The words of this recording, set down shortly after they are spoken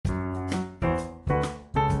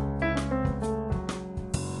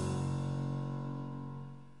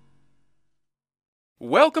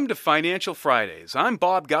Welcome to Financial Fridays. I'm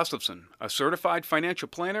Bob Gustafson, a certified financial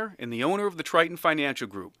planner and the owner of the Triton Financial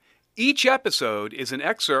Group. Each episode is an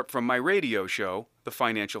excerpt from my radio show, The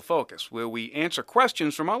Financial Focus, where we answer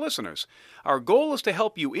questions from our listeners. Our goal is to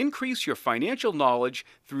help you increase your financial knowledge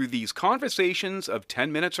through these conversations of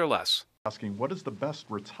 10 minutes or less. Asking, what is the best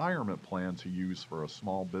retirement plan to use for a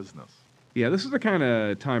small business? Yeah, this is the kind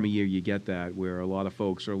of time of year you get that, where a lot of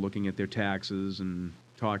folks are looking at their taxes and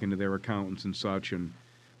talking to their accountants and such, and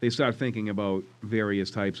they start thinking about various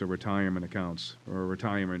types of retirement accounts or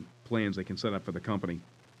retirement plans they can set up for the company.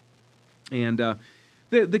 And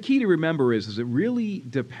the key to remember is it really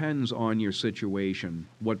depends on your situation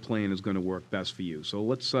what plan is going to work best for you. So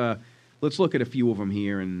let's look at a few of them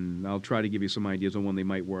here, and I'll try to give you some ideas on when they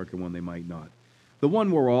might work and when they might not. The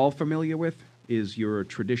one we're all familiar with is your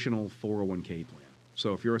traditional 401k plan.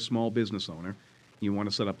 So if you're a small business owner, you want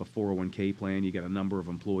to set up a 401k plan, you got a number of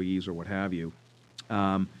employees or what have you.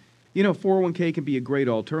 401k can be a great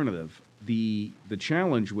alternative. The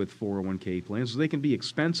challenge with 401k plans is they can be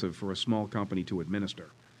expensive for a small company to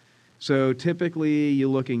administer. So typically you're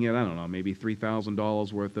looking at, maybe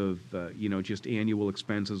 $3,000 worth of, just annual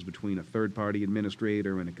expenses between a third-party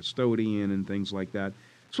administrator and a custodian and things like that.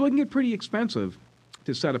 So it can get pretty expensive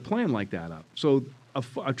to set a plan like that up. So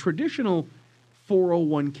a traditional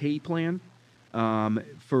 401k plan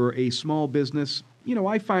for a small business,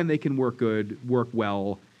 I find they can work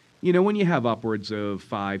well, when you have upwards of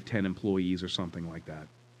 5-10 employees or something like that.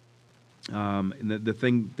 And the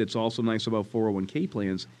thing that's also nice about 401k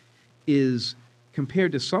plans is,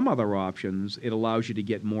 compared to some other options, it allows you to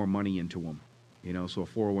get more money into them. So a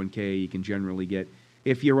 401k, you can generally get,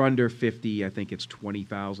 if you're under 50, I think it's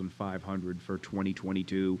 $20,500 for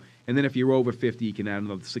 2022. And then if you're over 50, you can add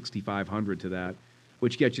another $6,500 to that,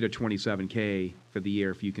 which gets you to $27K for the year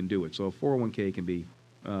if you can do it. So a 401k can be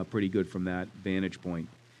pretty good from that vantage point.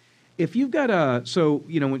 If you've got when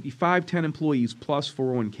 5-10 employees plus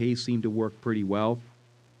 401k seem to work pretty well.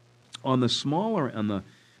 On the smaller,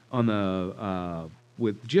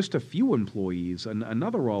 with just a few employees,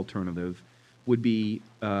 another alternative would be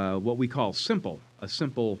what we call a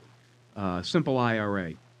simple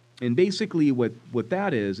IRA. And basically what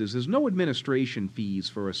that is there's no administration fees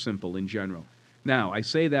for a simple in general. Now, I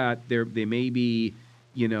say that there may be,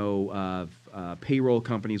 payroll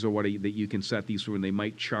companies or that you can set these through, and they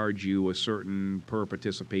might charge you a certain per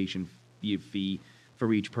participation fee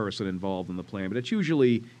for each person involved in the plan. But it's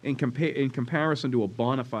usually, in comparison to a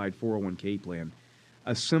bona fide 401k plan,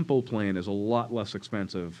 a simple plan is a lot less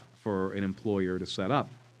expensive for an employer to set up.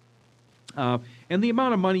 And the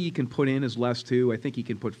amount of money you can put in is less, too. I think you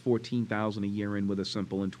can put $14,000 a year in with a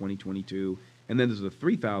simple in 2022, and then there's a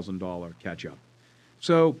 $3,000 catch-up.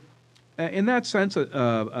 So in that sense,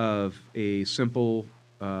 of a simple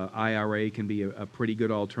IRA can be a pretty good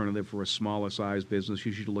alternative for a smaller size business.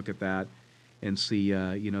 You should look at that and see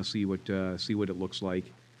what it looks like.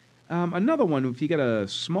 Another one, if you get a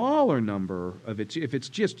smaller number of it, if it's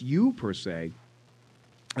just you per se,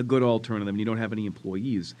 a good alternative, and you don't have any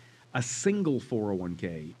employees, a single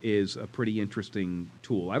 401k is a pretty interesting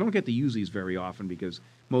tool. I don't get to use these very often because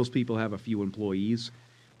most people have a few employees,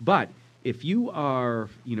 but if you are,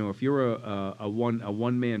 if you're a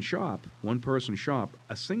one-man shop, one-person shop,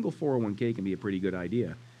 a single 401k can be a pretty good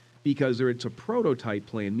idea because it's a prototype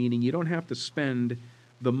plan, meaning you don't have to spend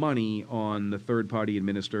the money on the third-party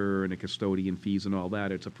administrator and the custodian fees and all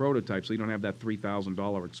that. It's a prototype, so you don't have that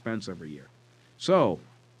 $3,000 expense every year. So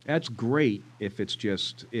that's great if it's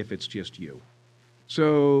just you.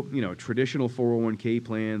 So, traditional 401k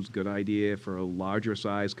plans, good idea for larger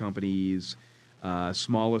size companies.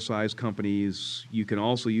 Smaller size companies, you can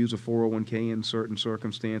also use a 401k in certain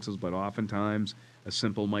circumstances, but oftentimes a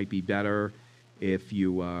simple might be better. If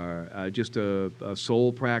you are just a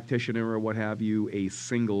sole practitioner or what have you, a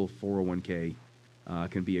single 401k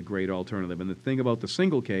can be a great alternative. And the thing about the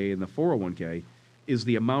single K and the 401k is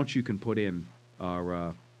the amounts you can put in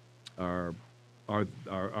are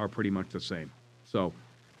pretty much the same. So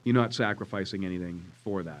you're not sacrificing anything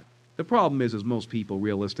for that. The problem is most people,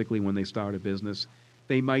 realistically, when they start a business,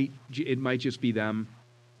 it might just be them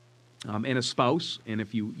and a spouse. And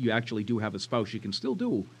if you actually do have a spouse, you can still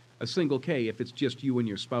do a single K if it's just you and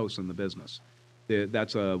your spouse in the business.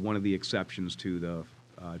 That's one of the exceptions to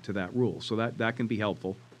that rule. So that can be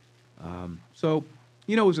helpful.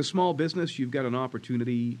 As a small business, you've got an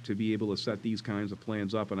opportunity to be able to set these kinds of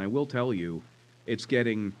plans up. And I will tell you, it's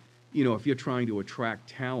getting, if you're trying to attract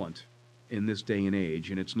talent in this day and age,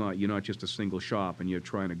 and you're not just a single shop and you're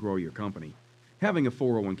trying to grow your company, having a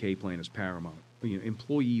 401k plan is paramount.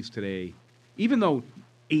 Employees today, even though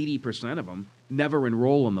 80% of them never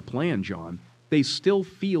enroll in the plan, John, they still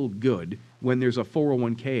feel good when there's a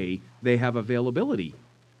 401k they have availability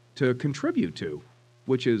to contribute to,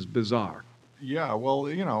 which is bizarre. Yeah, well,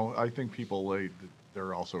 I think people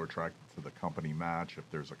they're also attracted to the company match if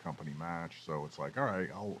there's a company match. So it's like, all right,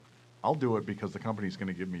 I'll do it because the company's going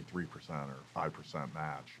to give me 3% or 5%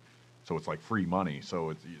 match. So it's like free money. So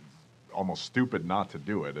it's almost stupid not to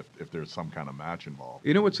do it if there's some kind of match involved.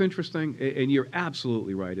 You know what's interesting? And you're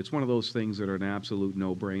absolutely right. It's one of those things that are an absolute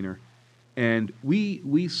no-brainer. And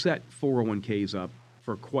we set 401ks up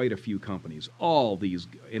for quite a few companies.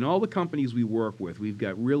 In all the companies we work with, we've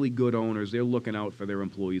got really good owners. They're looking out for their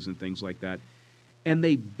employees and things like that. And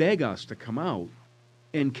they beg us to come out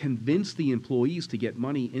and convince the employees to get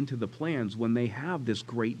money into the plans when they have this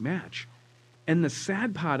great match. And the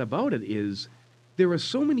sad part about it is there are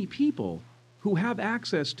so many people who have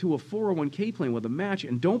access to a 401k plan with a match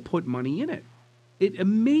and don't put money in it. It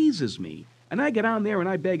amazes me. And I get on there and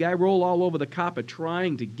I beg, I roll all over the carpet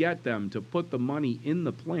trying to get them to put the money in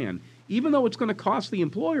the plan. Even though it's going to cost the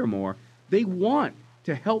employer more, they want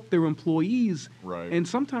to help their employees. Right. And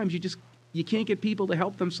sometimes you can't get people to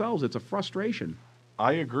help themselves. It's a frustration.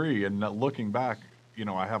 I agree. And looking back,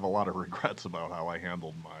 I have a lot of regrets about how I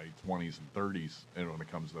handled my 20s and 30s when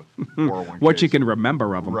it comes to 401ks. What you can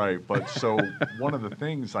remember of them. Right. But so one of the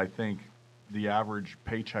things I think the average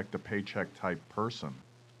paycheck to paycheck type person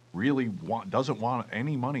really doesn't want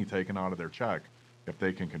any money taken out of their check if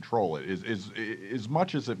they can control it. Is as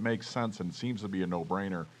much as it makes sense and seems to be a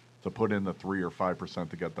no-brainer to put in the 3 or 5%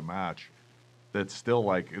 to get the match, that's still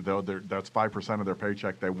like, though that's 5% of their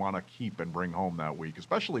paycheck they want to keep and bring home that week,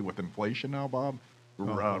 especially with inflation now, Bob,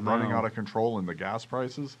 running out of control in the gas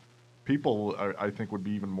prices. People, I think, would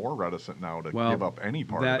be even more reticent now to give up any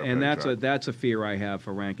part of their paycheck. And that's a fear I have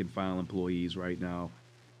for rank and file employees right now.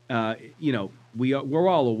 We're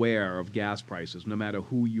all aware of gas prices, no matter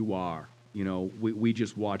who you are. We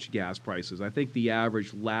just watch gas prices. I think the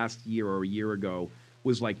average last year or a year ago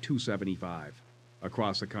was like $2.75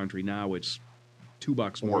 across the country. Now it's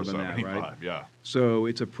 $2 more than that, right? Yeah. So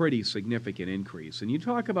it's a pretty significant increase. And you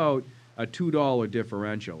talk about a $2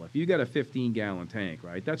 differential. If you got a 15-gallon tank,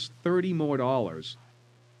 right, that's $30 more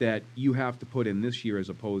that you have to put in this year as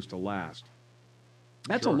opposed to last.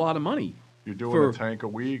 That's a lot of money. You're doing a tank a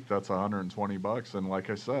week, that's $120. And like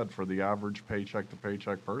I said, for the average paycheck to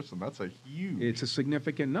paycheck person, that's it's a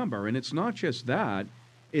significant number. And it's not just that.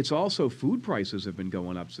 It's also food prices have been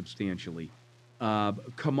going up substantially.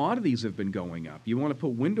 Commodities have been going up. You want to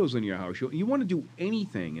put windows in your house. You want to do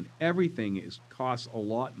anything, and everything costs a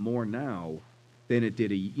lot more now than it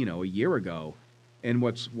did a year ago. And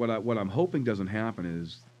what I'm hoping doesn't happen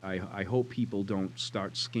is I hope people don't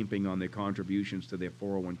start skimping on their contributions to their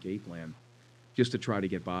 401k plan just to try to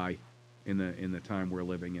get by in the time we're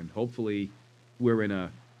living in. Hopefully, we're in a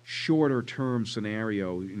shorter term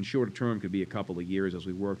scenario. And shorter term could be a couple of years as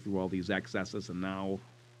we work through all these excesses. And now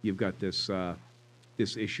you've got this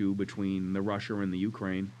issue between the Russia and the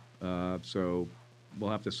Ukraine. So we'll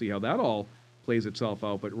have to see how that all plays itself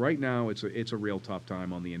out. But right now, it's a real tough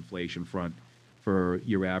time on the inflation front for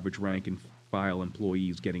your average rank and file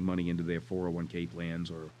employees getting money into their 401k plans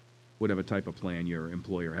or whatever type of plan your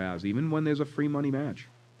employer has, even when there's a free money match.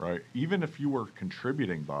 Right. Even if you were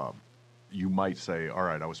contributing, Bob, you might say, all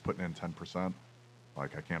right, I was putting in 10%.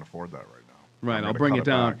 Like, I can't afford that right now. Right, I'll bring it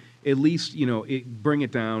down. At least, bring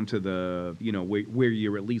it down to the, where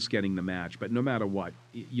you're at least getting the match. But no matter what,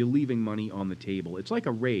 you're leaving money on the table. It's like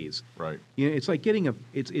a raise. Right. It's like getting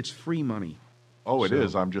it's free money. Oh, it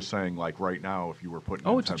is. I'm just saying, like, right now, if you were putting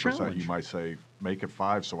in 10%, you might say, make it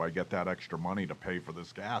 5 so I get that extra money to pay for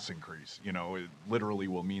this gas increase. It literally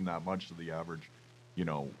will mean that much to the average,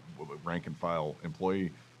 rank and file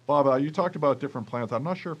employee. Bob, you talked about different plans. I'm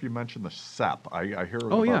not sure if you mentioned the SEP. I hear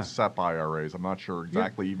about SEP IRAs. I'm not sure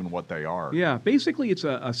exactly even what they are. Yeah, basically, it's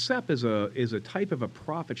a SEP is a type of a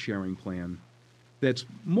profit sharing plan that's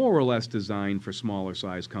more or less designed for smaller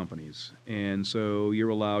size companies, and so you're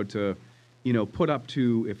allowed to, put up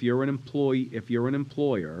to, if you're an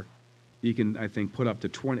employer, you can, I think, put up to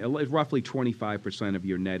roughly 25% of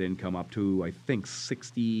your net income up to, I think,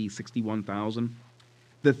 $61,000.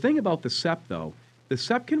 The thing about the SEP, though, the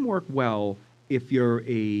SEP can work well if you're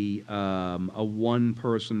a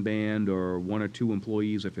one-person band or 1 or 2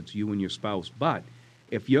 employees, if it's you and your spouse. But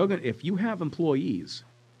if you have employees,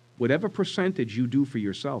 whatever percentage you do for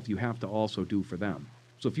yourself, you have to also do for them.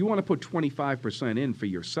 So if you want to put 25% in for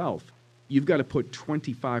yourself, you've got to put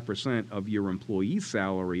 25% of your employee's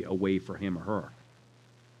salary away for him or her.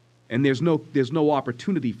 And there's no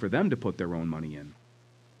opportunity for them to put their own money in.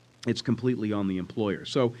 It's completely on the employer.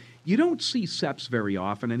 So you don't see SEPs very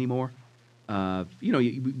often anymore.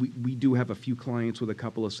 we do have a few clients with a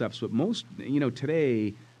couple of SEPs, but most,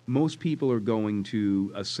 today, most people are going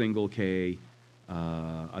to a single K,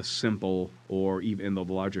 a simple, or even the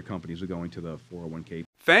larger companies are going to the 401K.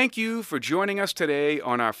 Thank you for joining us today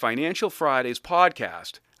on our Financial Fridays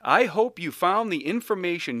podcast. I hope you found the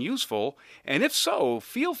information useful, and if so,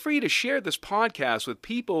 feel free to share this podcast with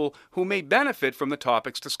people who may benefit from the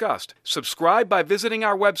topics discussed. Subscribe by visiting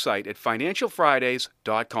our website at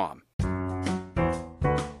financialfridays.com.